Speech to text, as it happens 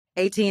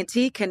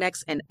AT&T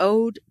connects an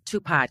ode to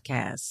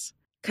podcasts.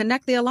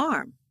 Connect the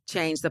alarm.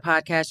 Change the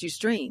podcast you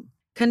stream.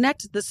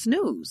 Connect the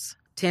snooze.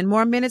 10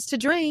 more minutes to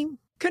dream.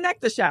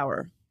 Connect the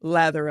shower.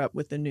 Lather up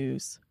with the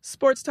news,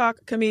 sports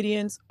talk,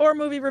 comedians, or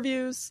movie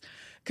reviews.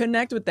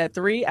 Connect with that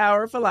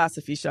 3-hour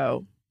philosophy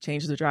show.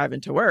 Change the drive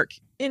into work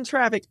in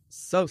traffic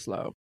so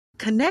slow.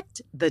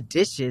 Connect the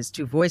dishes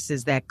to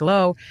voices that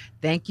glow.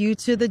 Thank you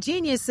to the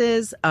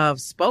geniuses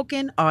of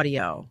spoken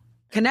audio.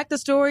 Connect the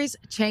stories,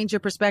 change your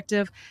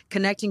perspective.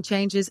 Connecting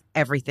changes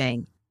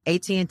everything.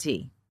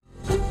 AT&T.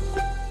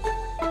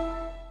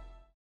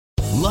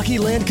 Lucky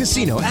Land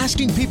Casino,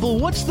 asking people,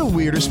 what's the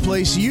weirdest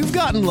place you've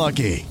gotten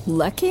lucky?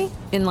 Lucky?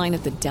 In line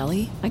at the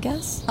deli, I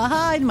guess?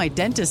 Aha, in my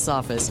dentist's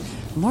office.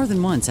 More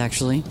than once,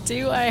 actually.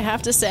 Do I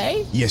have to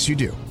say? Yes, you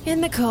do. In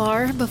the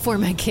car before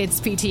my kids'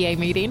 PTA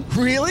meeting.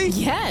 Really?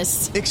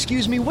 Yes.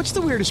 Excuse me, what's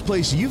the weirdest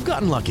place you've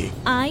gotten lucky?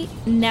 I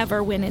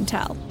never win and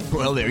tell.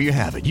 Well, there you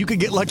have it. You can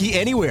get lucky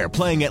anywhere,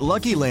 playing at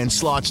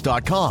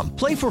LuckyLandSlots.com.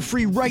 Play for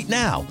free right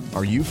now.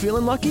 Are you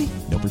feeling lucky?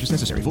 No purchase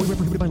necessary. Void where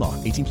prohibited by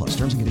law. 18 plus.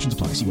 Terms and conditions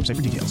apply. See website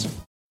for details.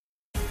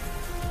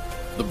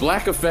 The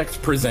Black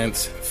Effect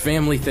presents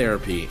Family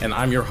Therapy, and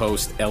I'm your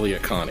host,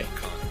 Elliot Connie.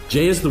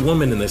 Jay is the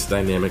woman in this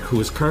dynamic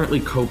who is currently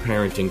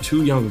co-parenting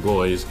 2 young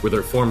boys with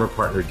her former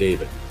partner,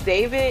 David.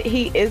 David,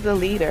 he is a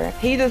leader.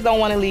 He just don't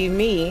want to leave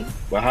me.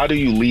 But how do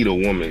you lead a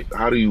woman?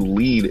 How do you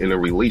lead in a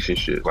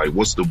relationship? Like,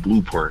 what's the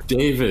blueprint?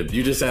 David,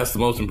 you just asked the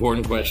most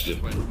important question.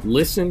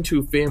 Listen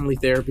to Family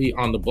Therapy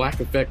on the Black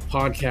Effect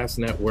Podcast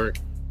Network,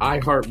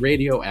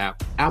 iHeartRadio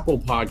app, Apple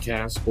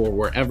Podcasts, or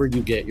wherever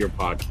you get your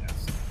podcasts.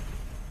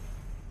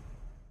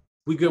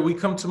 We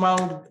come to my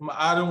own,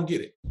 I don't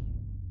get it.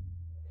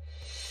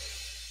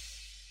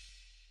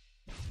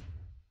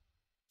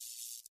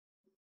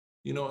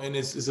 You know, and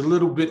it's a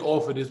little bit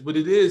off of this, but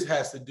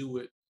has to do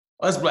with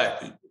us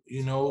Black people.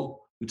 You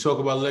know, we talk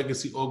about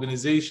legacy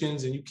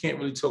organizations, and you can't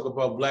really talk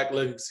about Black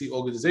legacy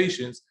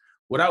organizations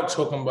without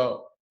talking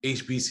about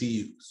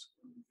HBCUs.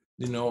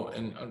 You know,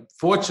 and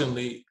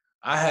unfortunately,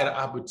 I had an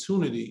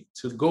opportunity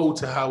to go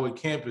to Howard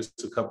campus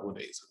a couple of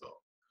days ago,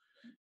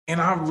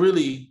 and I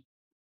really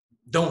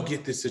don't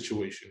get this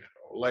situation at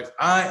all. Like,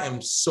 I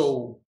am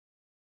so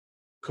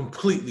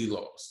completely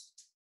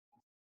lost.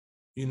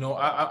 You know,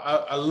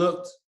 I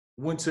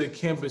went to a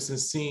campus and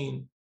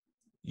seen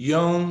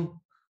young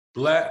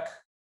Black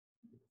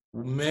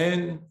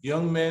men,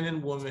 young men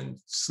and women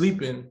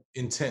sleeping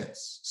in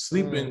tents,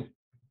 sleeping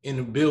in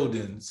the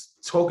buildings,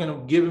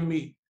 giving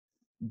me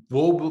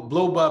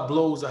blow by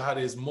blows of how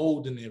there's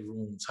mold in their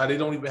rooms, how they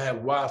don't even have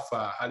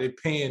Wi-Fi, how they're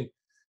paying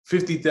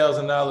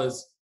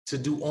 $50,000 to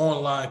do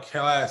online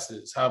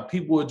classes, how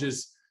people are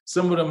just,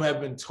 some of them have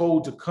been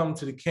told to come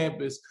to the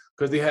campus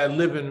because they had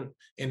living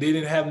and they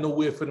didn't have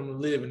nowhere for them to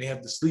live and they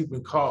have to sleep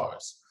in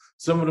cars.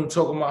 Some of them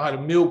talking about how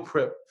the meal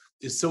prep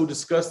is so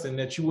disgusting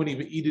that you wouldn't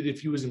even eat it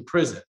if you was in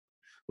prison.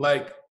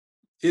 Like,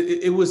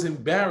 it was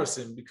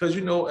embarrassing because,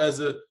 you know, as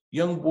a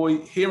young boy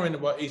hearing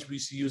about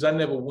HBCUs, I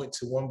never went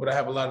to one, but I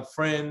have a lot of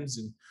friends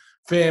and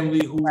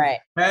family who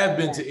have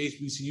been to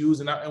HBCUs,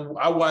 and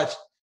I watched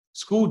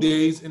School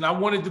Days, and I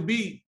wanted to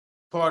be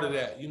part of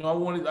that. You know,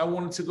 I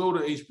wanted to go to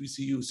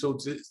HBCU. So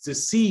to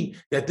see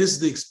that this is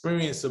the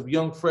experience of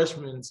young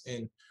freshmen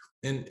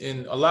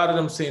and a lot of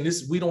them saying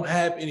this, we don't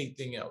have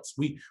anything else.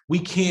 We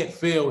can't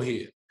fail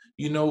here.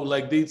 You know,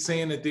 like they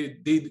saying that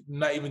they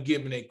not even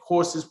giving their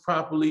courses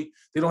properly.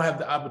 They don't have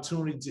the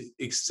opportunity to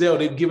excel.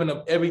 They've given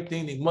up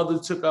everything. Their mother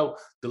took out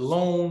the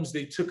loans.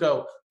 They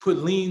put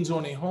liens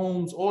on their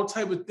homes, all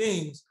type of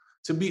things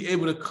to be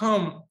able to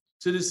come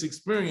to this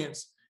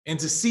experience and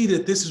to see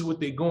that this is what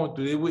they're going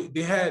through.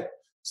 They had,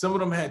 some of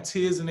them had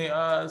tears in their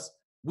eyes.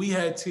 We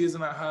had tears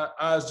in our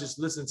eyes just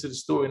listening to the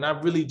story. And I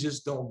really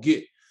just don't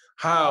get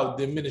how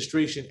the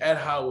administration at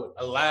Howard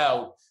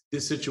allowed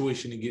this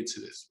situation to get to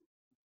this,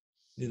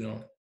 you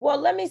know? Well,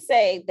 let me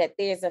say that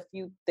there's a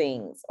few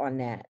things on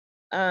that.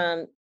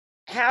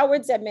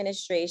 Howard's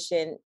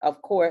administration,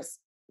 of course,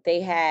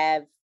 they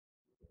have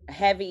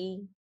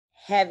heavy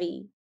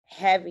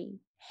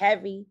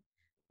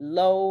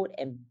load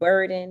and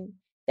burden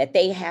that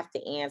they have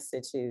to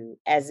answer to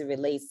as it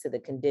relates to the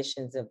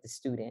conditions of the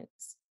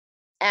students.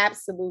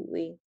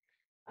 Absolutely.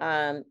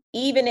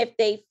 Even if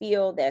they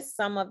feel that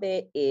some of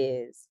it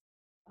is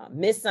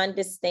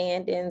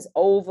misunderstandings,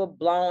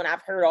 overblown,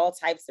 I've heard all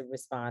types of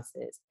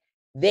responses.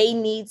 They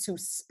need to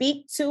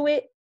speak to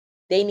it.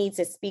 They need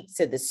to speak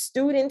to the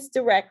students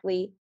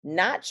directly,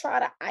 not try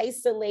to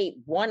isolate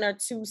 1 or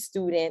 2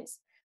 students,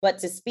 but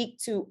to speak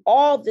to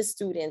all the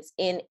students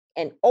in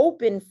an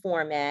open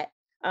format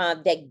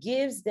that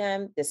gives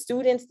them, the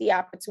students, the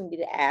opportunity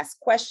to ask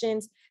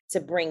questions, to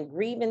bring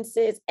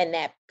grievances, and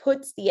that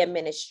puts the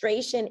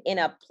administration in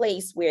a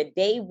place where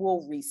they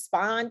will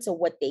respond to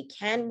what they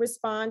can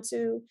respond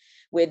to,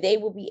 where they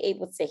will be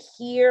able to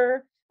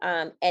hear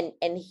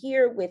and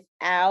hear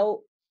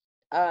without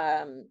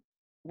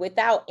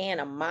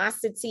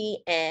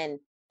animosity and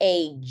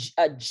a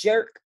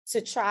jerk to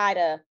try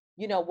to,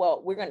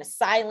 well, we're going to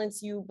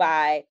silence you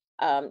by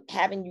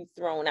having you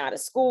thrown out of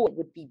school. It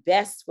would be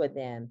best for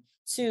them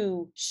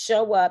to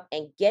show up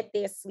and get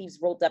their sleeves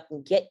rolled up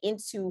and get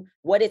into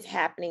what is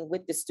happening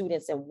with the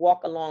students and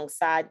walk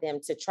alongside them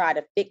to try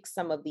to fix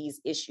some of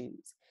these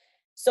issues.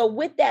 So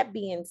with that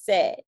being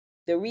said,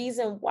 the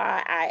reason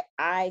why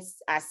I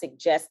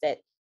suggest that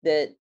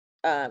the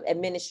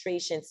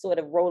administration sort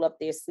of roll up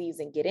their sleeves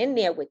and get in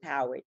there with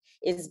Howard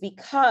is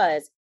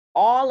because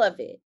all of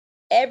it,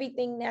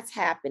 everything that's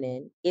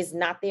happening is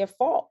not their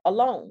fault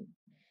alone.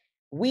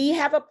 We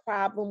have a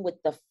problem with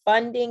the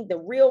funding, the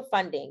real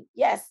funding.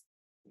 Yes,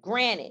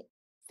 granted,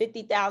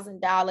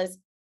 $50,000, it's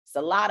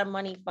a lot of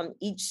money from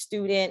each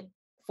student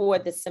for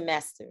the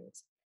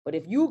semesters. But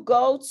if you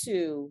go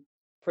to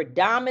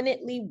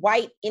predominantly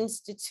white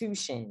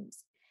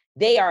institutions,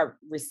 they are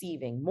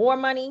receiving more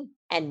money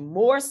and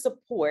more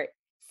support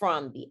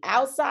from the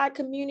outside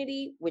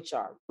community, which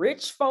are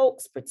rich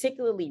folks,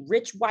 particularly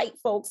rich white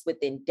folks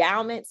with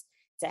endowments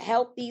to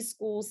help these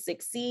schools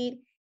succeed.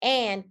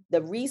 And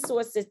the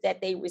resources that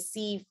they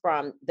receive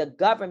from the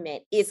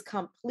government is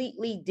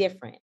completely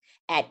different.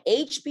 At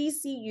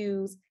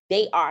HBCUs,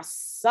 they are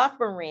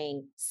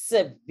suffering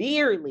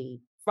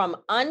severely from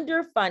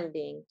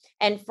underfunding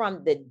and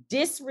from the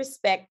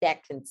disrespect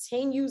that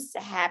continues to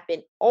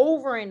happen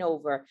over and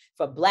over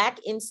for Black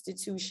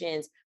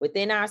institutions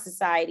within our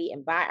society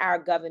and by our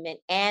government,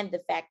 and the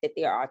fact that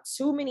there are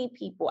too many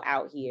people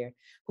out here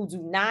who do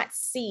not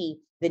see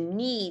the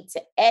need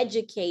to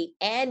educate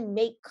and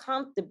make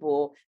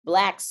comfortable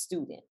Black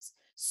students.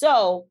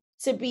 So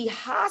to be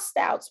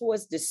hostile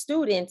towards the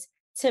students,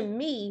 to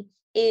me,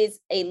 is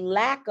a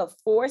lack of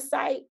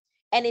foresight,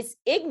 and it's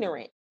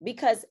ignorant,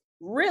 because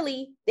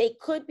really, they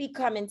could be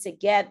coming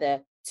together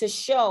to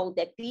show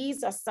that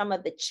these are some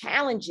of the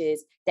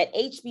challenges that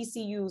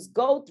HBCUs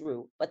go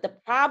through. But the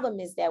problem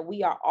is that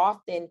we are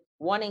often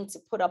wanting to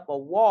put up a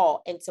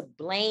wall and to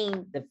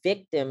blame the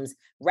victims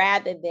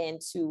rather than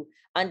to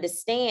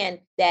understand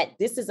that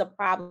this is a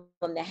problem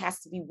that has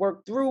to be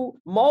worked through.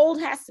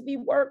 Mold has to be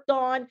worked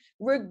on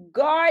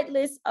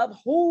regardless of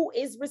who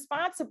is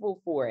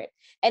responsible for it.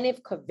 And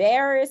if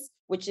Cavaris,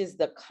 which is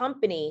the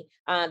company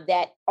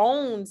that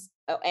owns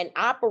and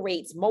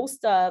operates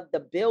most of the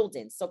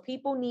buildings. So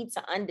people need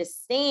to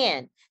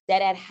understand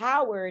that at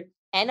Howard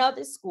and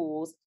other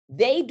schools,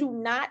 they do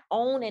not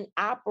own and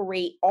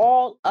operate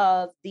all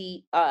of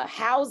the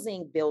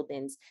housing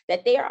buildings,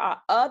 that there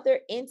are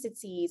other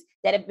entities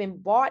that have been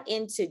bought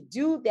in to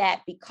do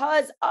that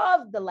because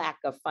of the lack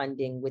of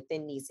funding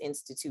within these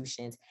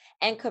institutions.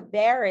 And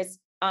Cavaris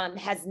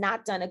has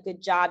not done a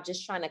good job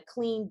just trying to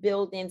clean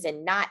buildings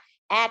and not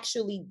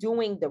actually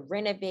doing the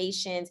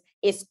renovations.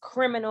 Is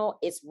criminal,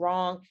 it's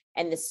wrong,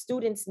 and the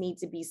students need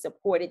to be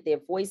supported. Their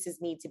voices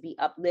need to be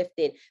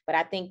uplifted. But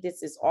I think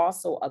this is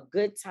also a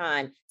good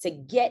time to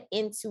get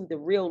into the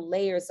real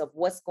layers of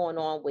what's going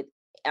on with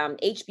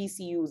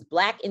HBCUs,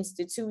 Black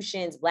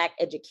institutions, Black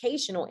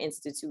educational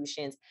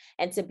institutions,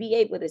 and to be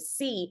able to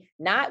see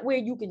not where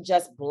you can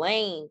just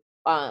blame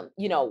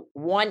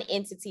one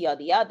entity or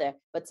the other,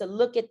 but to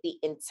look at the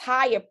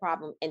entire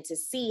problem and to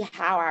see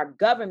how our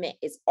government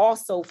is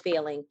also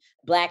failing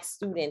Black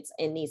students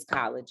in these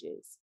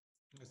colleges.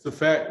 It's a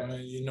fact,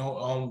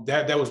 man.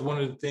 That was one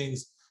of the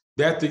things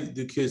that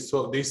the kids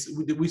talked.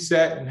 We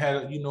sat and had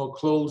a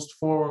closed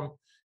forum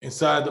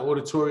inside the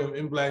auditorium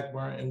in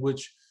Blackburn, in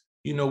which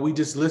we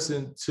just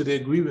listened to their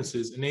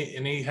grievances, and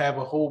they have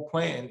a whole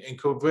plan. And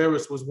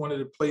Cavaris was one of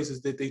the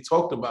places that they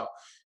talked about.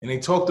 And they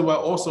talked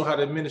about also how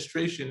the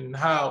administration and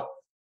how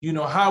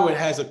it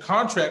has a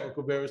contract with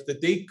Cavaris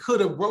that they could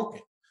have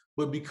broken,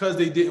 but because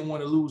they didn't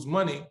want to lose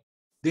money,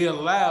 they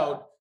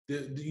allowed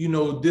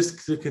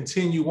this to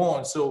continue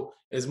on. So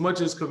as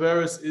much as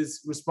Cavaris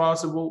is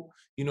responsible,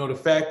 the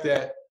fact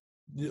that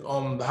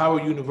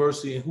Howard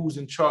University and who's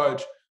in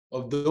charge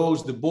of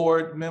the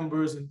board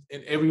members and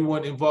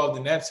everyone involved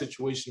in that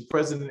situation,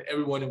 president,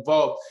 everyone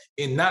involved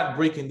in not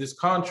breaking this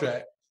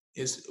contract,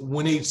 is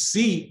when they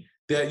see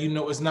that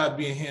it's not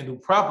being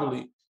handled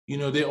properly,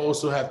 they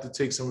also have to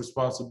take some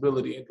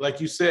responsibility. And like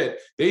you said,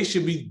 they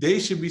should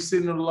be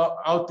sitting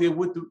out there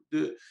with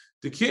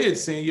the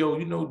kids saying,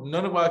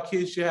 none of our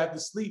kids should have to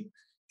sleep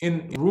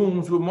in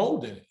rooms with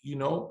mold in it,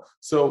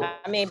 So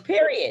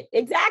period.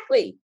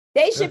 Exactly.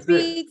 They should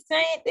be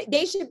saying,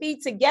 they should be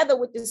together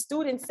with the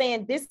students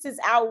saying this is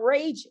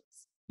outrageous.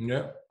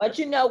 Yeah. But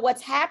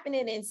what's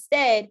happening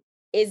instead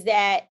is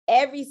that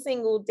every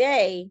single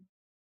day,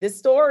 the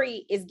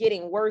story is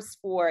getting worse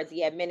for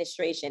the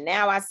administration.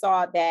 Now I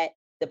saw that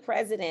the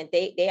president,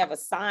 they have a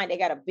sign, they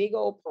got a big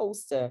old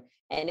poster,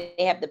 and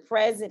they have the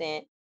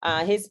president,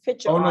 his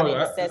picture on it.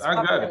 It says, I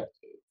got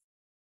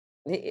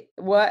it.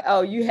 What?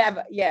 Oh, you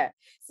have, yeah.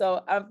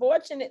 So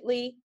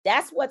unfortunately,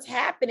 that's what's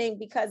happening,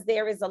 because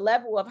there is a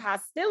level of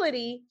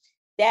hostility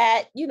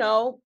that,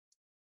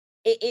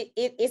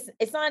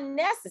 it's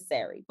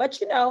unnecessary. But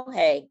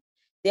hey,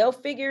 they'll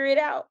figure it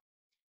out.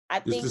 I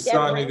think the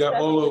sign they got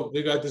all over.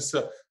 They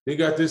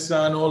got this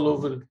sign all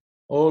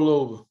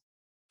over.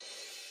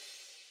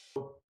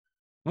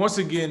 Once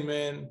again,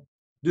 man,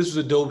 this was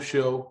a dope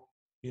show.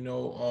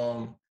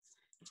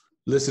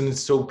 Listening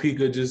to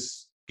Topeka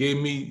just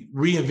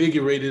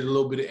reinvigorated a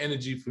little bit of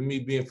energy for me.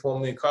 Being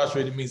formerly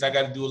incarcerated means I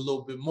got to do a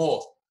little bit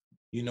more.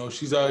 You know,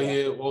 she's out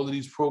here, all of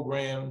these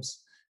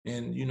programs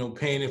and, you know,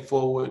 paying it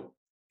forward.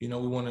 You know,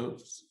 we want to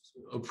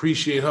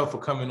appreciate her for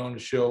coming on the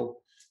show.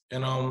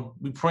 And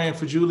we praying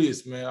for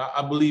Julius, man.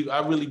 I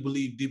really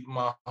believe deep in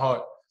my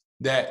heart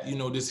that, you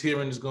know, this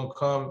hearing is going to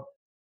come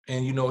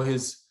and, you know,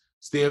 his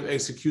stay of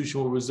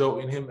execution will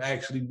result in him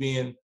actually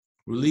being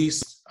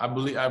released. I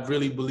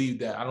really believe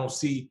that. I don't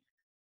see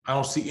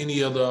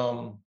any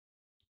other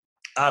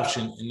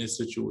option in this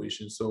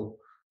situation. So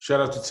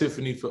shout out to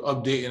Tiffany for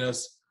updating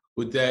us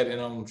with that.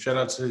 And shout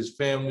out to his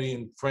family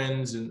and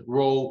friends and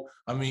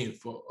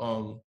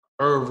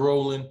Irv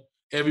Rowland,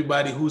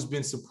 everybody who's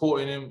been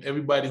supporting him,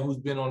 everybody who's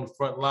been on the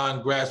front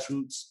line,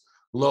 grassroots,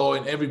 law,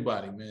 and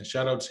everybody, man.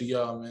 Shout out to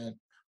y'all, man,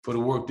 for the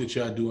work that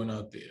y'all doing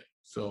out there.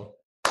 So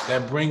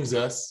that brings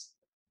us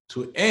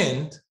to an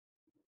end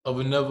of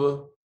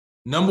another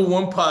number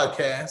one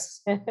podcast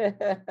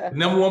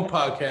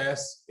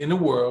in the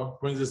world.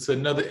 Brings us to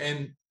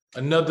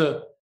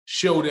another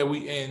show that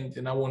we end.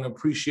 And I want to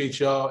appreciate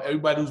y'all,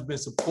 everybody who's been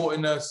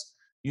supporting us.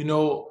 You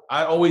know,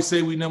 I always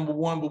say we number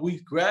one, but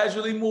we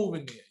gradually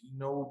moving there. You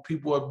know,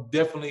 people are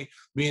definitely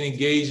being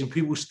engaged, and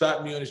people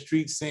stop me on the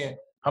street saying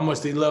how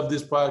much they love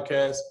this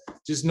podcast.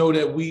 Just know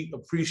that we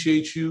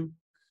appreciate you.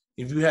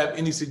 If you have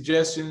any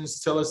suggestions,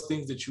 tell us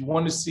things that you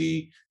want to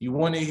see, you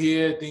want to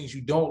hear, things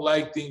you don't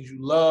like, things you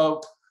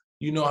love.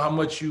 You know how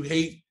much you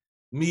hate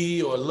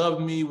me or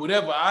love me,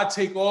 whatever. I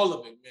take all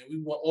of it, man. We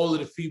want all of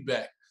the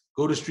feedback.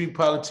 Go to Street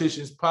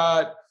Politicians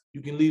Pod.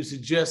 You can leave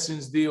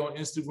suggestions there on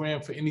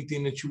Instagram for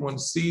anything that you want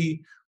to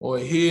see or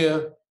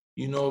hear.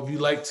 You know, if you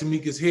like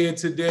Tamika's hair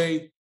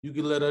today, you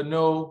can let her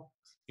know.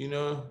 You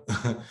know,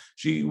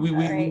 we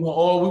want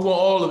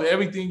all of it,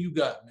 everything you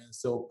got, man.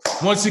 So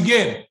once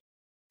again,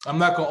 I'm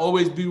not gonna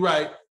always be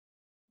right.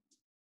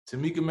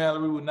 Tamika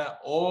Mallory will not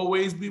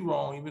always be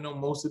wrong, even though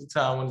most of the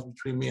time when it's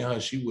between me and her,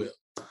 she will.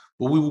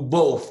 But we will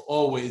both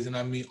always, and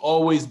I mean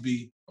always,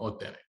 be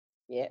authentic.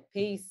 Yeah,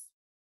 peace.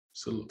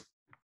 Salute.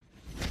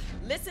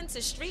 Listen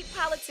to Street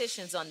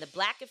Politicians on the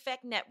Black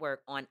Effect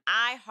Network on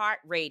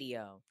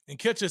iHeartRadio. And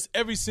catch us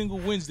every single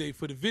Wednesday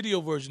for the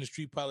video version of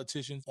Street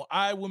Politicians on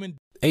iWomen.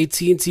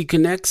 AT&T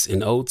connects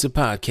an ode to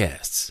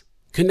podcasts.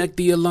 Connect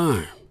the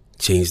alarm.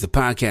 Change the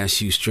podcast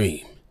you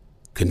stream.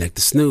 Connect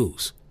the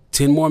snooze.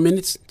 10 more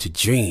minutes to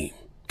dream.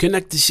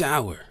 Connect the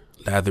shower.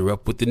 Lather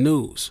up with the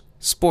news,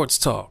 sports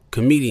talk,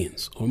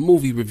 comedians, or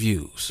movie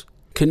reviews.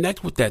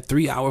 Connect with that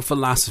 3-hour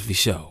philosophy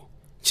show.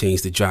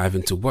 Change the drive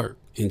into work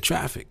in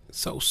traffic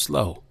so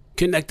slow.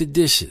 Connect the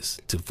dishes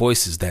to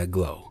voices that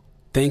glow.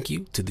 Thank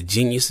you to the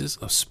geniuses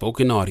of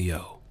spoken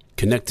audio.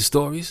 Connect the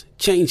stories,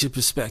 change your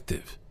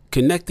perspective.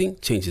 Connecting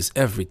changes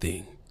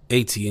everything.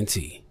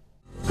 AT&T.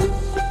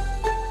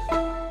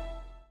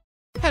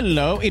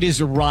 Hello, it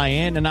is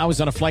Ryan, and I was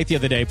on a flight the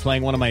other day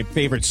playing one of my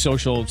favorite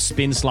social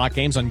spin slot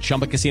games on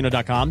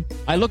ChumbaCasino.com.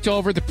 I looked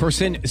over the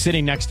person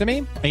sitting next to me,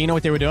 and you know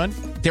what they were doing?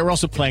 They were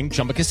also playing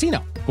Chumba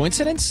Casino.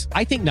 Coincidence?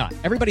 I think not.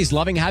 Everybody's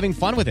loving having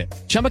fun with it.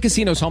 Chumba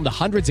Casino is home to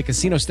hundreds of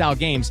casino-style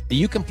games that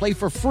you can play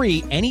for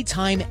free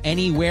anytime,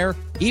 anywhere,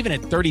 even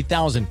at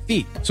 30,000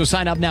 feet. So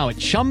sign up now at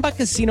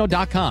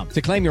ChumbaCasino.com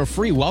to claim your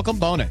free welcome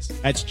bonus.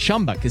 That's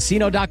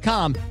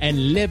ChumbaCasino.com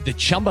and live the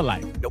Chumba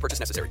life. No purchase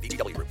necessary.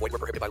 VGW. Void where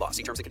prohibited by law.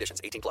 See terms and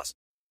conditions. 18+.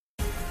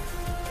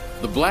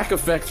 The Black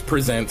Effect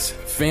presents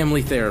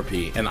Family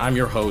Therapy, and I'm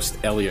your host,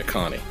 Elliot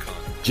Connie.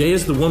 Jay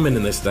is the woman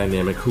in this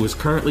dynamic who is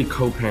currently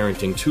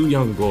co-parenting 2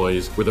 young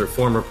boys with her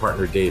former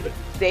partner, David.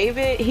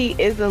 David, he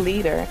is a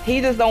leader. He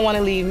just don't want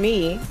to leave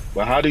me.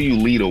 But how do you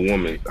lead a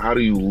woman? How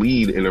do you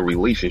lead in a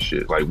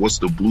relationship? Like, what's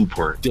the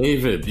blueprint?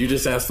 David, you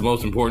just asked the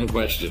most important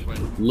question.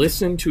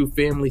 Listen to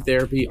Family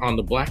Therapy on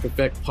the Black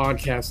Effect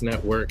Podcast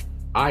Network,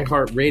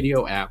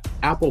 iHeartRadio app,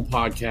 Apple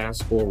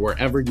Podcasts, or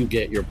wherever you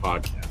get your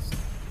podcasts.